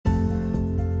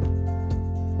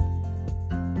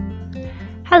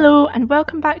Hello and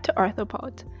welcome back to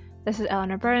Orthopod. This is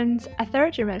Eleanor Burns, a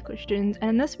third year medical student, and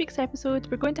in this week's episode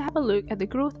we're going to have a look at the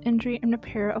growth, injury and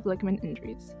repair of ligament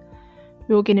injuries.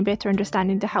 We will gain a better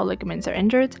understanding to how ligaments are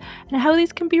injured and how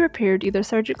these can be repaired either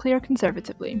surgically or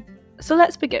conservatively. So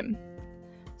let's begin.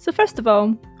 So first of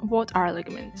all, what are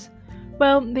ligaments?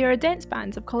 Well, they are dense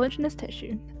bands of collagenous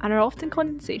tissue and are often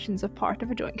condensations of part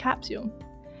of a joint capsule.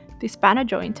 They span a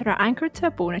joint and are anchored to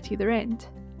a bone at either end.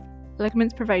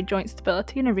 Ligaments provide joint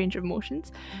stability in a range of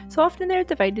motions, so often they are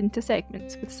divided into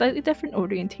segments with slightly different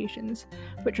orientations,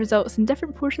 which results in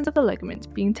different portions of the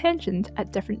ligament being tensioned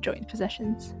at different joint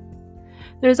positions.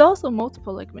 There is also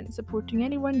multiple ligaments supporting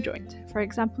any one joint, for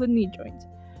example the knee joint,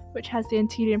 which has the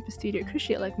anterior and posterior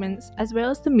cruciate ligaments, as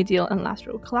well as the medial and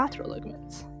lateral collateral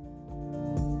ligaments.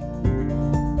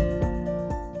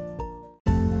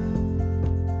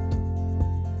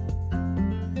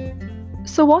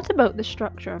 So what about the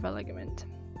structure of a ligament?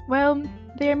 Well,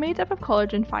 they are made up of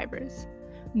collagen fibres,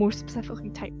 more specifically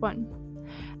type 1,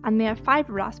 and they have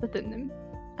fibroblasts within them,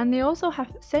 and they also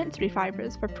have sensory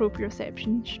fibres for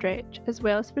proprioception, stretch, as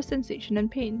well as for sensation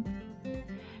and pain.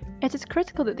 It is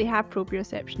critical that they have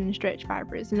proprioception and stretch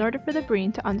fibres in order for the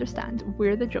brain to understand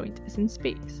where the joint is in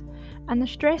space, and the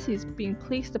stresses being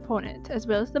placed upon it, as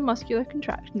well as the muscular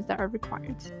contractions that are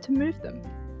required to move them.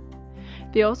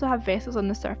 They also have vessels on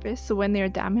the surface, so when they are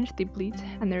damaged they bleed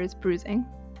and there is bruising,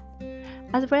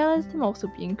 as well as them also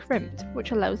being crimped,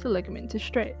 which allows the ligament to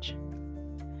stretch.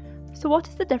 So what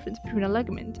is the difference between a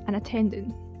ligament and a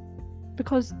tendon?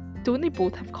 Because don't they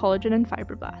both have collagen and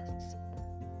fibroblasts?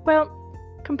 Well,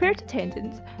 compared to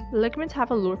tendons, ligaments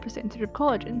have a lower percentage of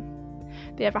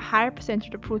collagen. They have a higher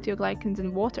percentage of proteoglycans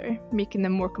and water, making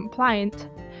them more compliant,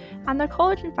 and their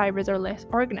collagen fibres are less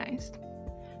organised,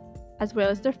 as well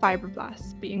as their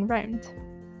fibroblasts being round.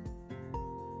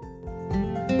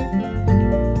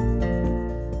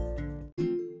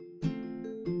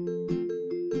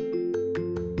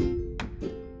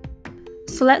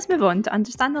 So let's move on to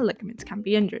understand how ligaments can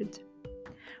be injured.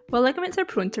 Well, ligaments are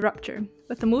prone to rupture,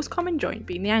 with the most common joint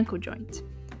being the ankle joint.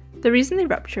 The reason they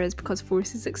rupture is because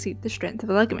forces exceed the strength of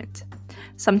the ligament.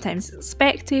 Sometimes it's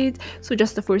expected, so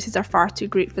just the forces are far too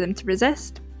great for them to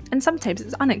resist, and sometimes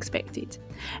it's unexpected,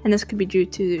 and this could be due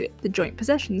to the joint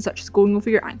position, such as going over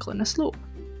your ankle on a slope.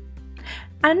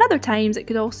 And in other times it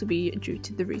could also be due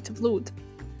to the rate of load.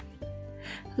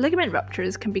 Ligament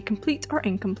ruptures can be complete or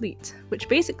incomplete, which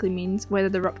basically means whether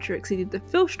the rupture exceeded the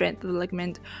full strength of the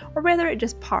ligament or whether it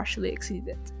just partially exceeded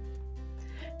it.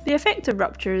 The effect of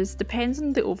ruptures depends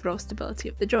on the overall stability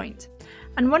of the joint,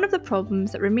 and one of the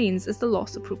problems that remains is the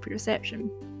loss of proprioception,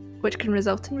 which can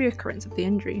result in reoccurrence of the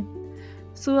injury.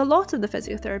 So a lot of the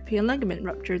physiotherapy in ligament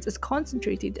ruptures is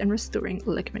concentrated in restoring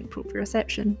ligament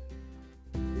proprioception.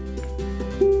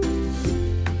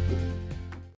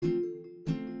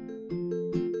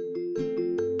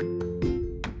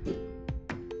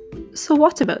 So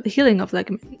what about the healing of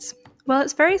ligaments? Well,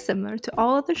 it's very similar to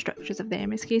all other structures of the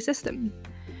MSK system.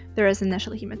 There is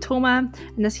initial hematoma,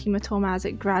 and this hematoma, as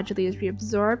it gradually is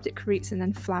reabsorbed, it creates an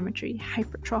inflammatory,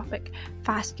 hypertrophic,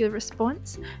 vascular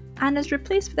response and is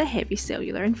replaced with a heavy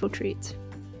cellular infiltrate.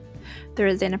 There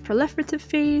is then a proliferative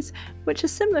phase, which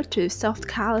is similar to soft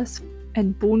callus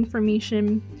and bone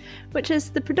formation, which is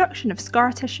the production of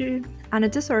scar tissue, and a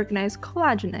disorganized,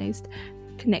 collagenized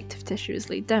connective tissue is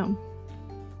laid down.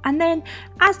 And then,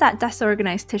 as that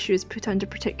disorganised tissue is put under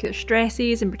particular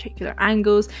stresses and particular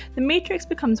angles, the matrix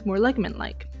becomes more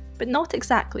ligament-like, but not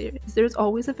exactly, as there is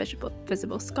always a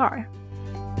visible scar.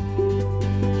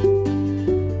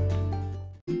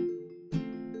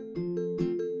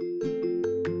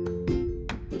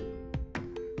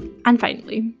 And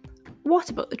finally,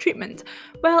 what about the treatment?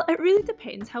 Well, it really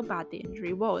depends how bad the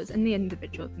injury was in the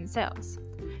individual themselves.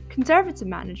 Conservative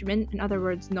management, in other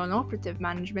words non-operative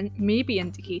management, may be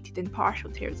indicated in partial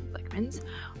tears of ligaments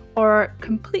or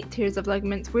complete tears of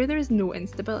ligaments where there is no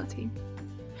instability.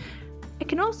 It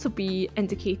can also be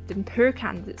indicated in poor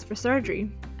candidates for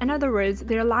surgery. In other words,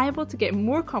 they are liable to get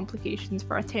more complications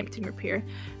for attempting repair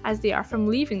as they are from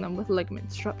leaving them with ligament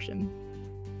disruption.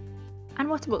 And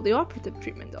what about the operative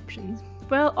treatment options?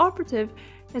 Well, operative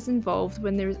is involved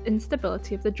when there is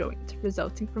instability of the joint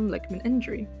resulting from ligament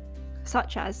injury,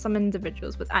 such as some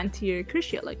individuals with anterior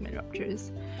cruciate ligament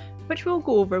ruptures, which we'll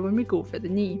go over when we go for the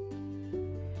knee.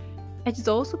 It is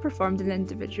also performed in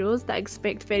individuals that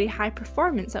expect very high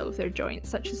performance out of their joints,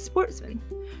 such as sportsmen,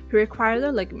 who require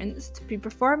their ligaments to be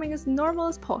performing as normal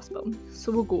as possible,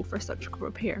 so we'll go for surgical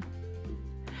repair.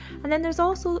 And then there's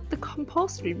also the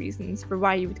compulsory reasons for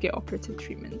why you would get operative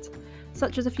treatment,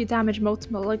 such as if you damage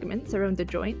multiple ligaments around the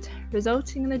joint,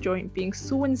 resulting in the joint being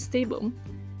so unstable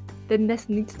then this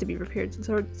needs to be repaired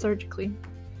surgically.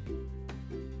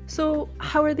 So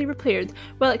how are they repaired?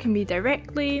 Well, it can be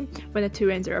directly, when the two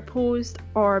ends are opposed,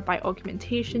 or by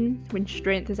augmentation, when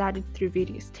strength is added through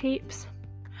various tapes.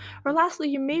 Or lastly,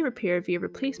 you may repair via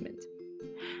replacement.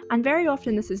 And very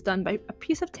often this is done by a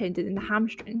piece of tendon in the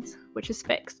hamstrings, which is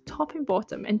fixed top and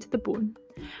bottom into the bone,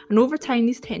 and over time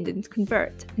these tendons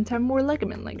convert into a more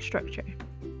ligament-like structure.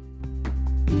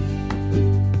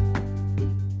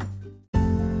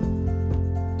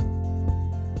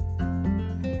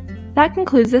 That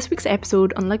concludes this week's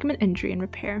episode on ligament injury and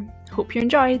repair. Hope you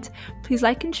enjoyed. Please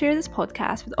like and share this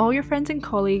podcast with all your friends and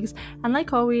colleagues, and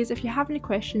like always, if you have any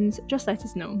questions, just let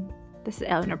us know. This is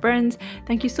Eleanor Burns.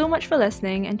 Thank you so much for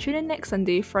listening, and tune in next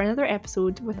Sunday for another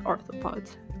episode with Orthopod.